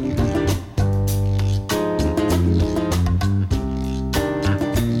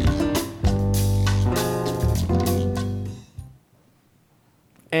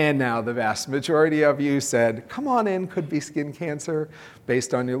 And now the vast majority of you said, come on in, could be skin cancer,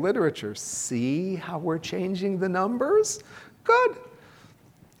 based on your literature. See how we're changing the numbers? Good.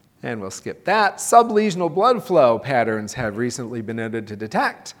 And we'll skip that. Sublesional blood flow patterns have recently been noted to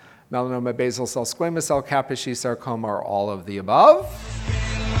detect melanoma, basal cell squamous cell, Kaposi sarcoma, or all of the above.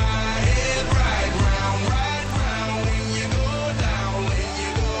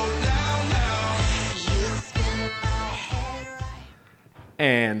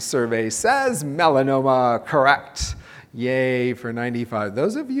 And survey says melanoma, correct. Yay for 95.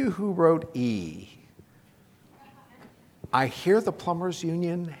 Those of you who wrote E, I hear the Plumbers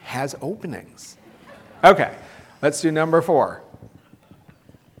Union has openings. Okay, let's do number 4.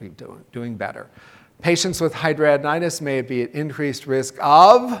 We're doing better. Patients with hidradenitis may be at increased risk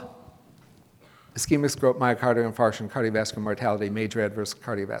of ischemic stroke, myocardial infarction, cardiovascular mortality, major adverse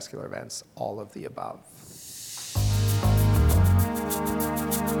cardiovascular events, all of the above.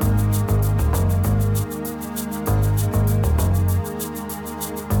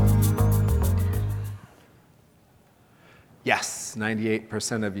 Yes,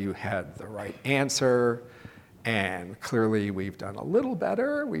 98% of you had the right answer, and clearly we've done a little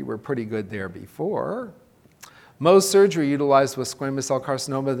better. We were pretty good there before. Most surgery utilized with squamous cell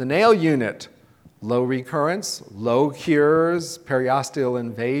carcinoma of the nail unit. Low recurrence, low cures, periosteal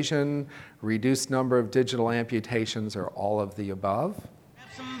invasion, reduced number of digital amputations, or all of the above.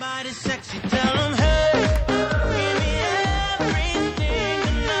 Somebody sexy, tell them, hey.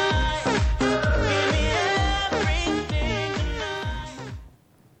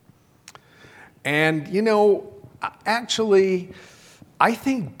 And, you know, actually, I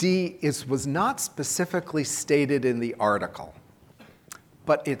think D was not specifically stated in the article,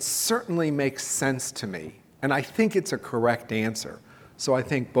 but it certainly makes sense to me. And I think it's a correct answer. So I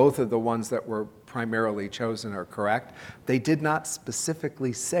think both of the ones that were primarily chosen are correct. They did not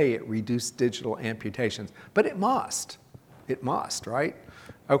specifically say it reduced digital amputations, but it must. It must, right?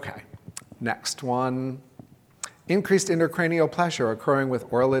 Okay, next one. Increased intracranial pressure occurring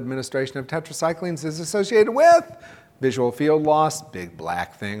with oral administration of tetracyclines is associated with visual field loss, big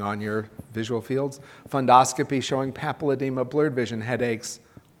black thing on your visual fields, fundoscopy showing papilledema, blurred vision, headaches,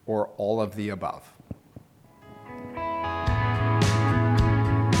 or all of the above.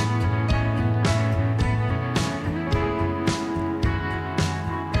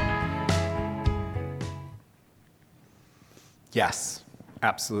 Yes.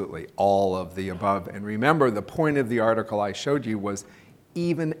 Absolutely, all of the above. And remember, the point of the article I showed you was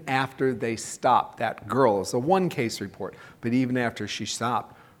even after they stopped, that girl, it's a one-case report, but even after she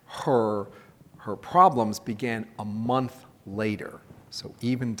stopped, her problems began a month later. So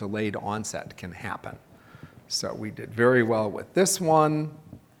even delayed onset can happen. So we did very well with this one.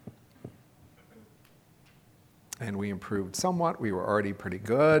 And we improved somewhat. We were already pretty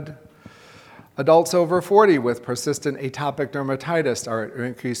good. Adults over 40 with persistent atopic dermatitis are at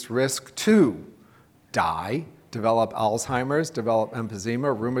increased risk to die, develop Alzheimer's, develop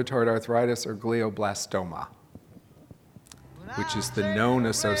emphysema, rheumatoid arthritis, or glioblastoma, which is the known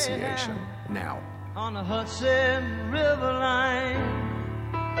association now. On the Hudson River line.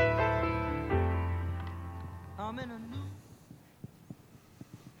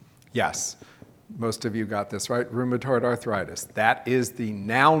 Yes. Most of you got this right, rheumatoid arthritis. That is the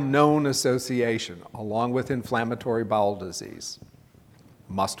now known association, along with inflammatory bowel disease.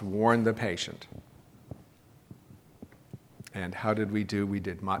 Must warn the patient. And how did we do? We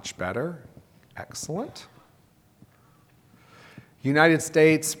did much better. Excellent. United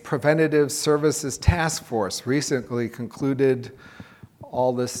States Preventative Services Task Force recently concluded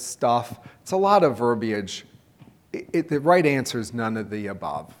all this stuff. It's a lot of verbiage. The right answer is none of the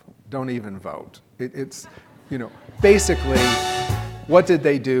above. Don't even vote. It's, you know, basically, what did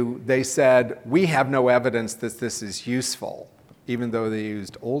they do? They said, we have no evidence that this is useful, even though they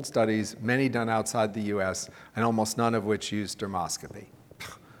used old studies, many done outside the US, and almost none of which used dermoscopy.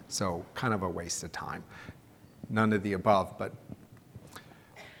 So kind of a waste of time. None of the above, but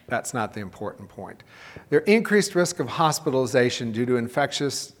that's not the important point. Their increased risk of hospitalization due to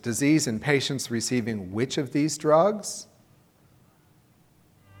infectious disease in patients receiving which of these drugs?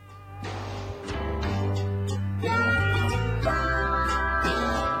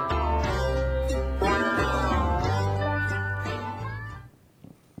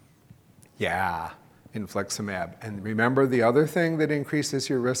 Yeah, infliximab. And remember, the other thing that increases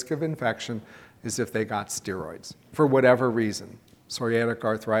your risk of infection is if they got steroids, for whatever reason, psoriatic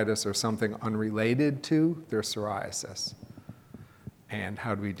arthritis or something unrelated to their psoriasis. And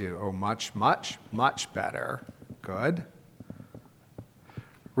how do we do? Oh, much, much, much better. Good.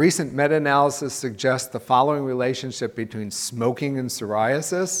 Recent meta-analysis suggests the following relationship between smoking and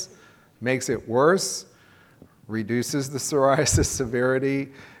psoriasis: makes it worse, reduces the psoriasis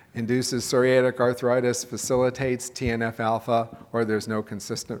severity, induces psoriatic arthritis, facilitates TNF-alpha, or there's no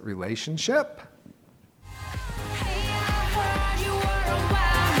consistent relationship.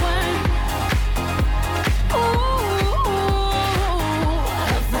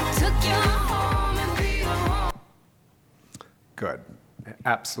 Good.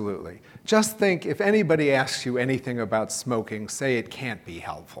 Absolutely. Just think, if anybody asks you anything about smoking, say it can't be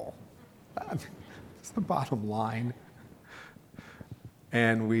helpful. It's the bottom line.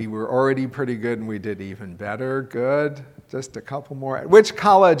 And we were already pretty good, and we did even better. Good. Just a couple more. At which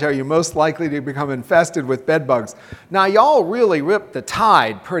college are you most likely to become infested with bedbugs? Now, y'all really ripped the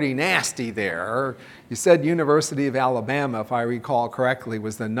tide pretty nasty there. You said University of Alabama, if I recall correctly,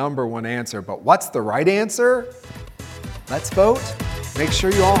 was the #1 answer. But what's the right answer? Let's vote. Make sure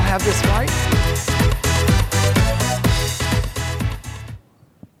you all have this right.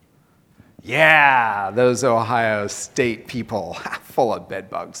 Yeah, those Ohio State people, full of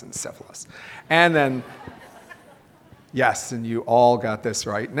bedbugs and syphilis. And then, yes, and you all got this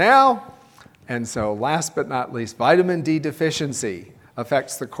right now. And so last but not least, vitamin D deficiency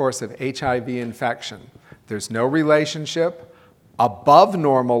affects the course of HIV infection. There's no relationship. Above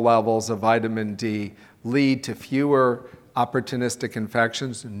normal levels of vitamin D lead to fewer opportunistic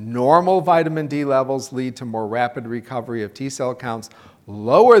infections. Normal vitamin D levels lead to more rapid recovery of T cell counts.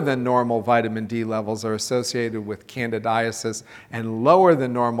 Lower than normal vitamin D levels are associated with candidiasis, and lower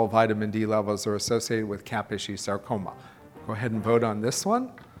than normal vitamin D levels are associated with Kaposi sarcoma. Go ahead and vote on this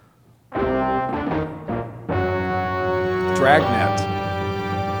one. Dragnet.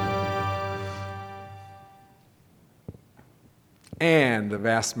 And the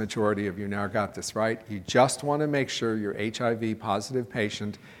vast majority of you now got this right. You just want to make sure your HIV positive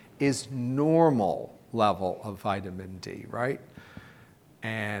patient is normal level of vitamin D, right?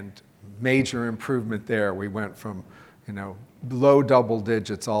 And major improvement there. We went from, low double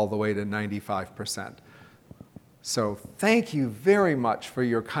digits all the way to 95%. So thank you very much for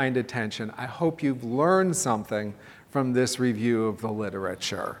your kind attention. I hope you've learned something from this review of the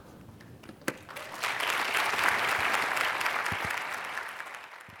literature.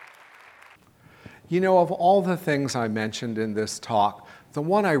 Of all the things I mentioned in this talk, the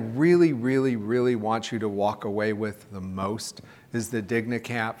one I really, really, really want you to walk away with the most is the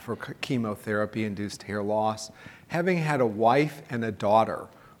DignaCap for chemotherapy-induced hair loss. Having had a wife and a daughter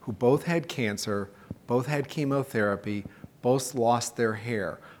who both had cancer, both had chemotherapy, both lost their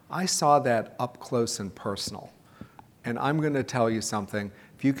hair, I saw that up close and personal. And I'm going to tell you something.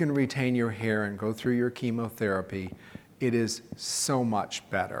 If you can retain your hair and go through your chemotherapy, it is so much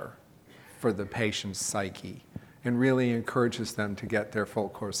better for the patient's psyche and really encourages them to get their full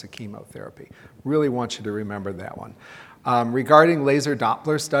course of chemotherapy. Really want you to remember that one. Regarding laser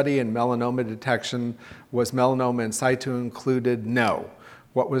Doppler study and melanoma detection, was melanoma in situ included? No.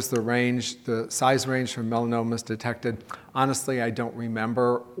 What was the range, the size range for melanomas detected? Honestly, I don't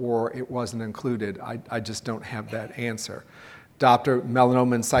remember, or it wasn't included. I just don't have that answer.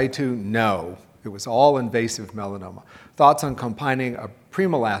 Melanoma in situ? No. It was all invasive melanoma. Thoughts on combining a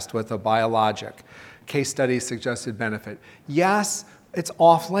Primolast with a biologic? Case studies suggested benefit. Yes, it's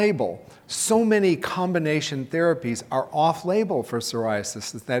off-label. So many combination therapies are off-label for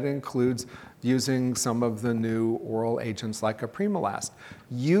psoriasis. That includes using some of the new oral agents like a Primolast.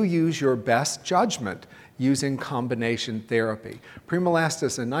 You use your best judgment using combination therapy. Primolast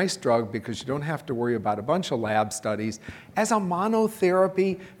is a nice drug because you don't have to worry about a bunch of lab studies. As a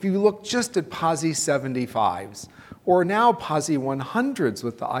monotherapy, if you look just at PASI 75s, or now PASI 100s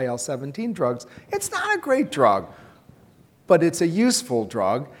with the IL-17 drugs, it's not a great drug, but it's a useful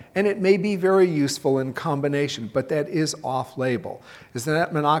drug, and it may be very useful in combination, but that is off-label. Is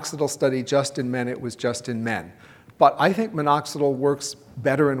that minoxidil study just in men? It was just in men. But I think minoxidil works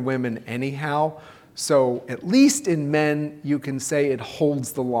better in women anyhow, so at least in men, you can say it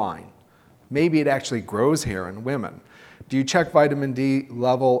holds the line. Maybe it actually grows hair in women. Do you check vitamin D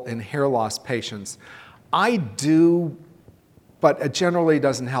level in hair loss patients? I do, but it generally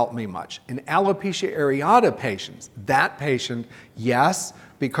doesn't help me much. In alopecia areata patients, that patient, yes,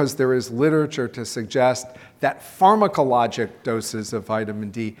 because there is literature to suggest that pharmacologic doses of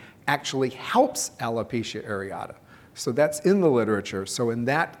vitamin D actually helps alopecia areata. So that's in the literature. So in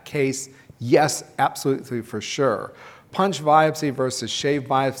that case, Yes, absolutely, for sure. Punch biopsy versus shave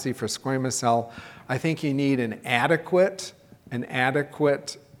biopsy for squamous cell, I think you need an adequate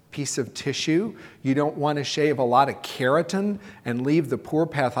piece of tissue. You don't want to shave a lot of keratin and leave the poor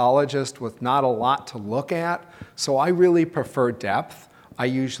pathologist with not a lot to look at. So I really prefer depth. I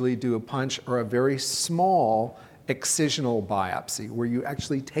usually do a punch or a very small excisional biopsy, where you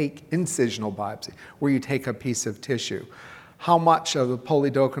actually take incisional biopsy, where you take a piece of tissue. How much of the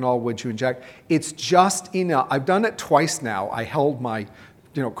polydocanol would you inject? It's just enough. I've done it twice now. I held my,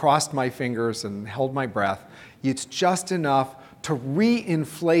 crossed my fingers and held my breath. It's just enough to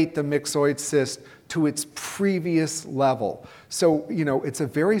reinflate the myxoid cyst to its previous level. So, it's a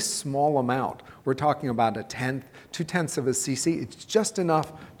very small amount. We're talking about 2/10 of a cc. It's just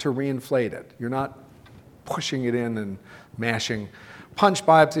enough to reinflate it. You're not pushing it in and mashing. Punch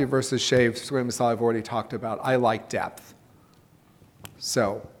biopsy versus shave squamous cell I've already talked about. I like depth.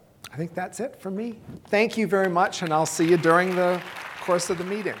 So I think that's it for me. Thank you very much, and I'll see you during the course of the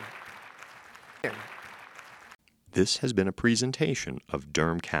meeting. This has been a presentation of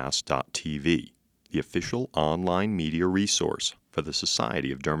Dermcast.tv, the official online media resource for the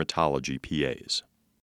Society of Dermatology PAs.